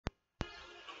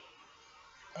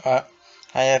Alright,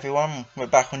 hey everyone, we're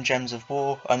back on Gems of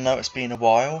War. I know it's been a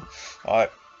while.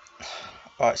 Alright,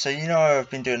 so you know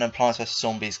I've been doing the Plants vs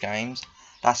Zombies games.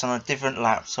 That's on a different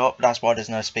laptop, that's why there's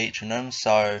no speech in them,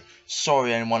 so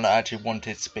sorry anyone that actually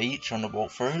wanted speech on the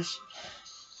walkthroughs.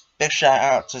 Big shout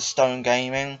out to Stone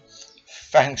Gaming.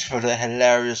 Thanks for the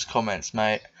hilarious comments,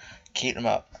 mate. Keep them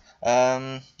up.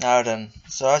 Now then,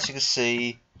 so as you can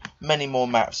see, many more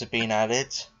maps have been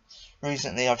added.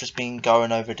 Recently I've just been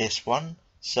going over this one,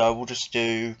 so we'll just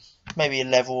do maybe a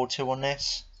level or two on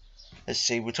this. Let's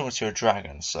see, we're talking to a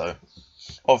dragon, so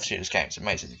obviously this game's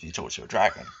amazing if you talk to a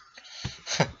dragon.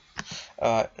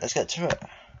 Alright, let's get to it.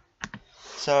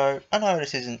 So, I know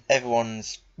this isn't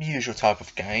everyone's usual type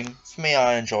of game. For me,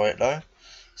 I enjoy it though.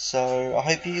 So, I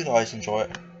hope you guys enjoy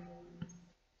it.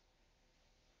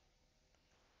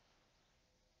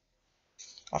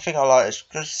 I think I like it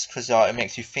just because it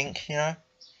makes you think, you know?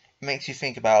 It makes you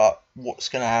think about what's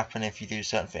going to happen if you do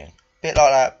certain thing. Bit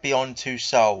like that Beyond Two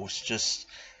Souls, just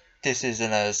this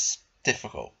isn't as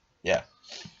difficult. Yeah.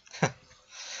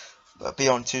 But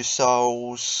Beyond Two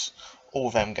Souls, all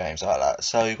of them games like that.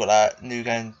 So you've got that new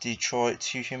game, Detroit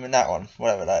 2 Human, that one,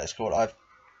 whatever that is called, I've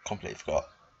completely forgot.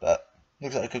 But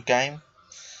looks like a good game.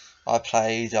 I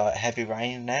played Heavy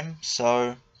Rain in them,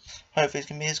 so hopefully it's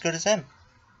going to be as good as them.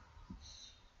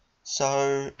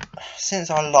 So,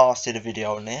 since I last did a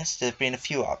video on this, there have been a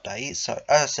few updates. So,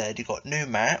 as I said, you've got new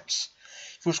maps,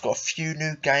 you've also got a few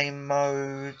new game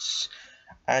modes,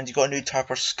 and you've got a new type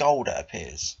of skull that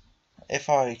appears. If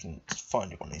I can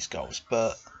find one of these skulls,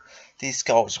 but these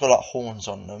skulls have got like horns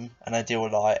on them, and they deal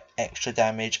with like extra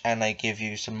damage, and they give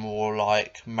you some more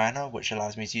like mana, which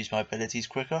allows me to use my abilities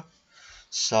quicker.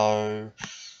 So,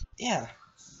 yeah,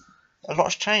 a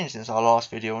lot's changed since our last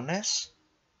video on this.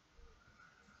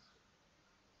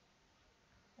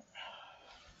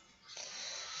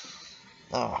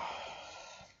 Oh,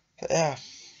 but yeah.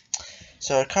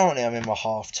 So currently I'm in my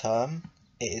half term.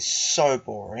 It is so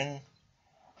boring.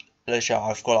 Literally,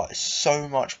 I've got like so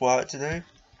much work to do,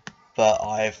 but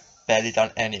I've barely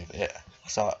done any of it.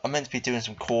 So I'm meant to be doing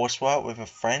some coursework with a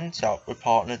friend, so we're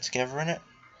partnered together in it.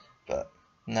 But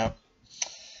no.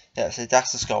 Yeah, so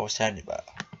that's the skull I was telling you about.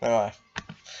 But anyway.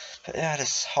 But yeah,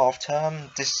 this half term,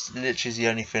 this literally is the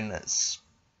only thing that's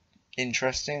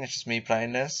interesting. It's just me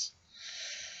playing this.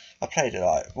 I played it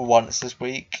like once this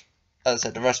week. As I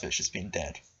said, the rest of it's just been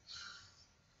dead.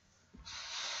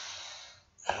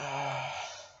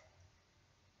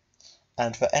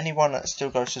 And for anyone that still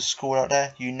goes to school out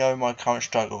there, you know my current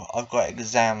struggle. I've got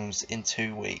exams in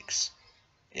 2 weeks.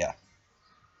 Yeah.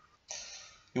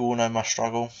 You all know my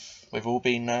struggle. We've all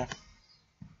been there.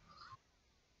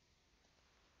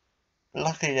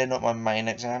 Luckily they're not my main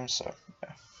exams, so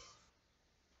yeah.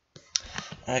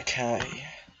 Okay.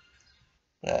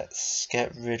 Let's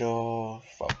get rid of...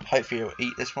 Well, hopefully you'll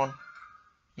eat this one.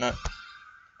 No.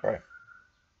 Great.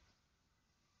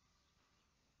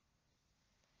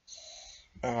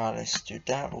 Alright, let's do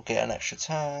that. We'll get an extra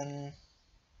turn.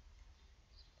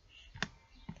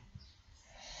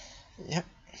 Yep.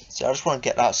 So I just want to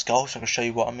get that skull so I can show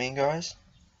you what I mean, guys.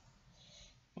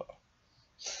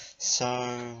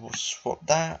 So we'll swap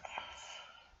that.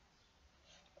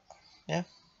 Yeah.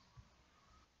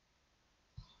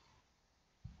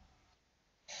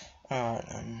 Alright,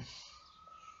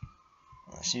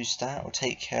 let's use that. We'll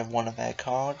take care of one of their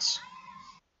cards.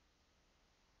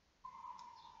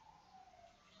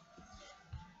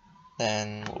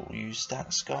 Then we'll use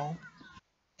that skull.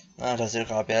 That does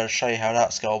look like I'll be able to show you how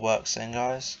that skull works then,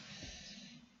 guys.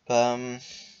 But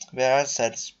yeah, as I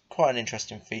said, it's quite an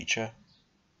interesting feature.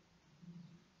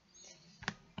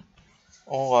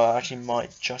 Or I actually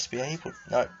might just be able...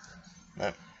 No.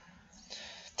 No.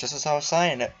 Just as I was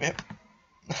saying it. Yep.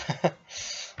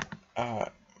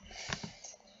 Alright.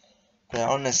 Yeah,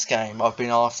 on this game, I've been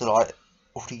after like...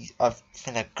 I've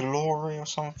been a glory or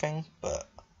something, but...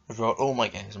 all my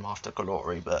games I'm after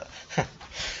glory, but...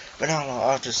 but no,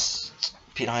 I've just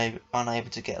been unable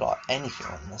to get like anything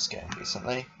on this game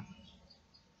recently.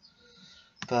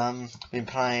 But been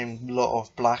playing a lot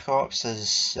of Black Ops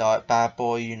as like bad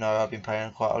boy, you know. I've been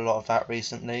playing quite a lot of that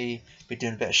recently. Been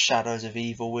doing a bit of Shadows of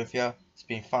Evil with you. It's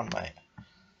been fun, mate.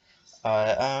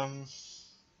 Alright,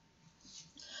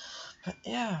 but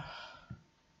yeah,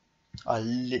 I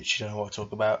literally don't know what to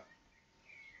talk about.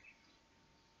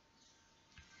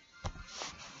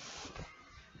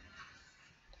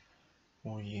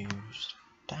 We'll use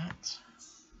that.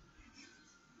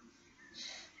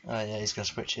 Oh yeah, he's gonna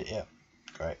switch it. Yeah,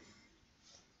 great.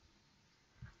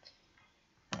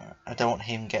 I don't want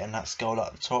him getting that skull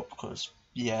at the top because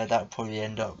yeah, that would probably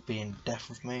end up being death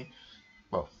of me.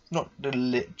 well, not the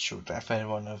literal death,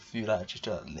 anyone of you that just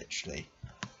literally.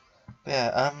 But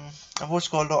yeah, I've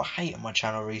also got a lot of hate on my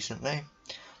channel recently.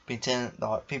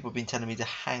 People have been telling me to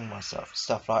hang myself,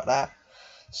 stuff like that.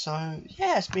 So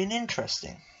yeah, it's been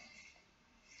interesting.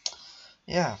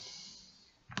 Yeah,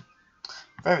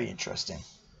 very interesting.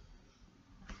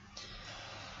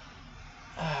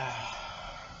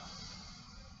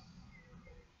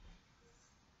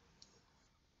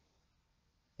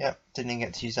 Yep, didn't even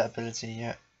get to use that ability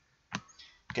yet.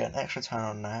 Get an extra turn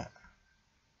on that.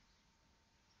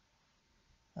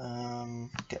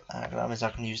 Get that. That means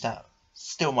I can use that.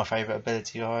 Still my favourite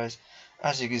ability, guys.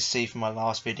 As you can see from my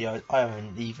last video, I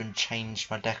haven't even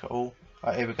changed my deck at all.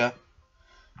 Right, here we go.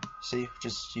 See,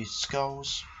 just use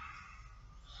skulls.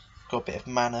 Got a bit of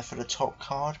mana for the top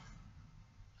card.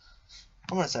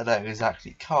 I wouldn't say they're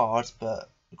exactly cards, but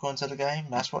according to the game,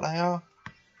 that's what they are.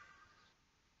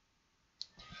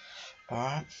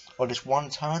 Alright, on this one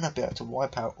turn, I'll be able to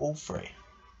wipe out all three.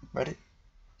 Ready?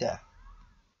 There.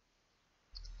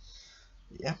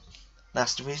 Yep,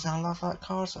 that's the reason I love that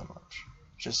card so much.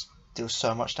 Just deals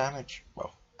so much damage.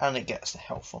 Well, and it gets the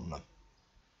health on them.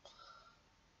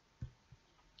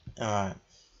 Alright.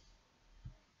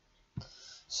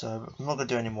 So, I'm not going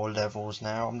to do any more levels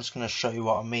now. I'm just going to show you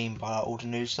what I mean by all the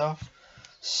new stuff.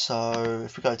 So,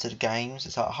 if we go to the games,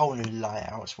 it's like a whole new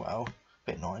layout as well. A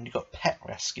bit annoying. You've got Pet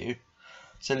Rescue.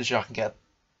 So, literally, I can get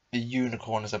the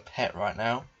unicorn as a pet right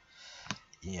now.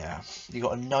 Yeah. You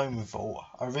got a Gnome Vault.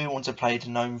 I really want to play the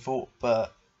Gnome Vault,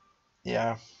 but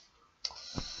yeah.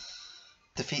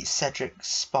 Defeat Cedric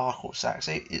Sparkle Sack.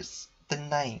 So, it's the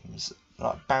names,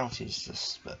 like bounties,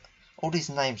 just, but all these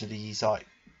names of these, like,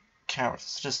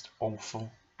 characters are just awful.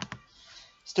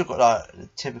 Still got like the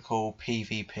typical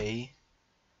PvP.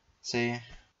 See,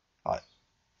 like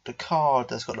the card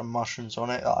that's got the mushrooms on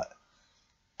it. Like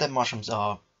the mushrooms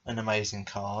are an amazing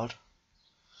card.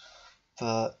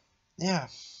 But yeah,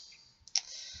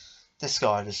 this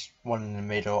guy just one in the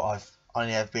middle. I've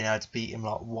only ever been able to beat him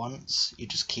like once. He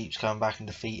just keeps coming back and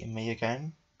defeating me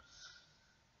again.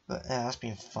 But yeah, that's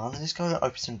been fun. This guy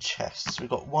opens some chests. We've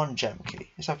got one gem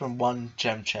key. Let's open one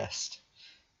gem chest.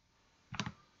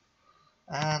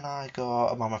 And I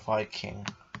got a mummified king.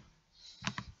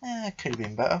 Could have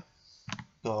been better.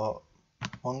 Got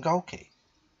one gold key.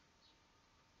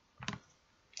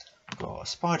 Got a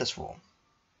spider swarm.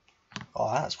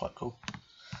 Oh, that's quite cool.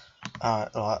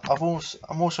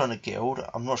 I'm also in a guild.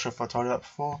 I'm not sure if I told you that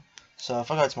before. So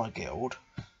if I go to my guild,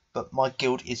 but my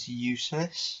guild is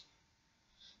useless.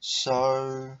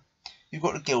 So you've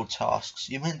got the guild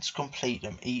tasks. You're meant to complete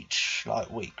them each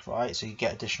week, right? So you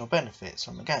get additional benefits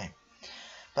from the game.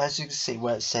 But as you can see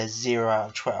where it says 0 out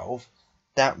of 12,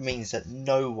 that means that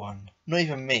no one, not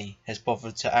even me, has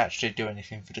bothered to actually do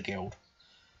anything for the guild.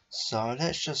 So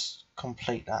let's just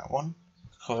complete that one,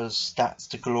 because that's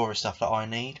the glory stuff that I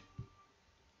need.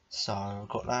 So I've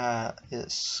got that.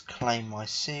 Let's claim my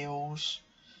seals.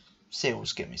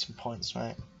 Seals give me some points,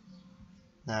 mate.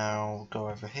 Now go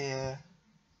over here,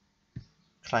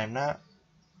 claim that.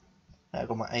 Now I've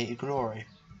got my 80 glory.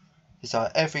 It's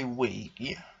like every week,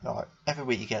 you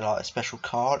get like a special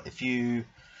card.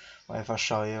 If I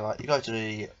show you, you go to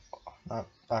the, I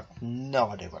have no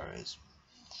idea where it is.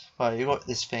 But you got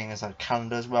this thing as a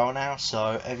calendar as well now.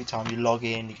 So every time you log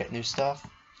in, you get new stuff.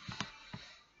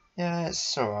 Yeah,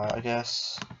 it's alright, I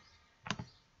guess.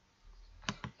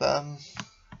 But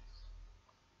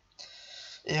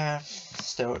yeah,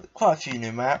 still quite a few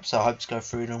new maps. I hope to go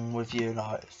through them with you,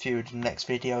 like a few of the next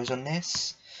videos on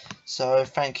this. So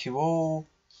thank you all.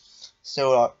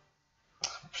 Still,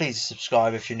 please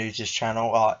subscribe if you're new to this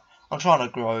channel. I'm trying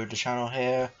to grow the channel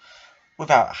here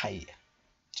without hate.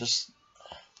 Just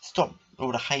stop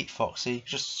all the hate, Foxy.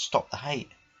 Just stop the hate.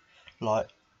 Like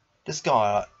this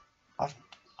guy, I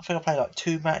think I played like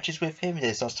 2 matches with him.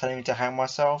 He starts telling me to hang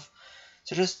myself.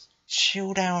 So just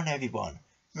chill down, everyone.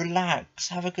 Relax,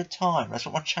 have a good time. That's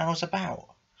what my channel's about.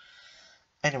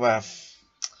 Anyway,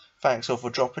 thanks all for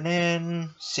dropping in.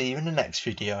 See you in the next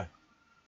video.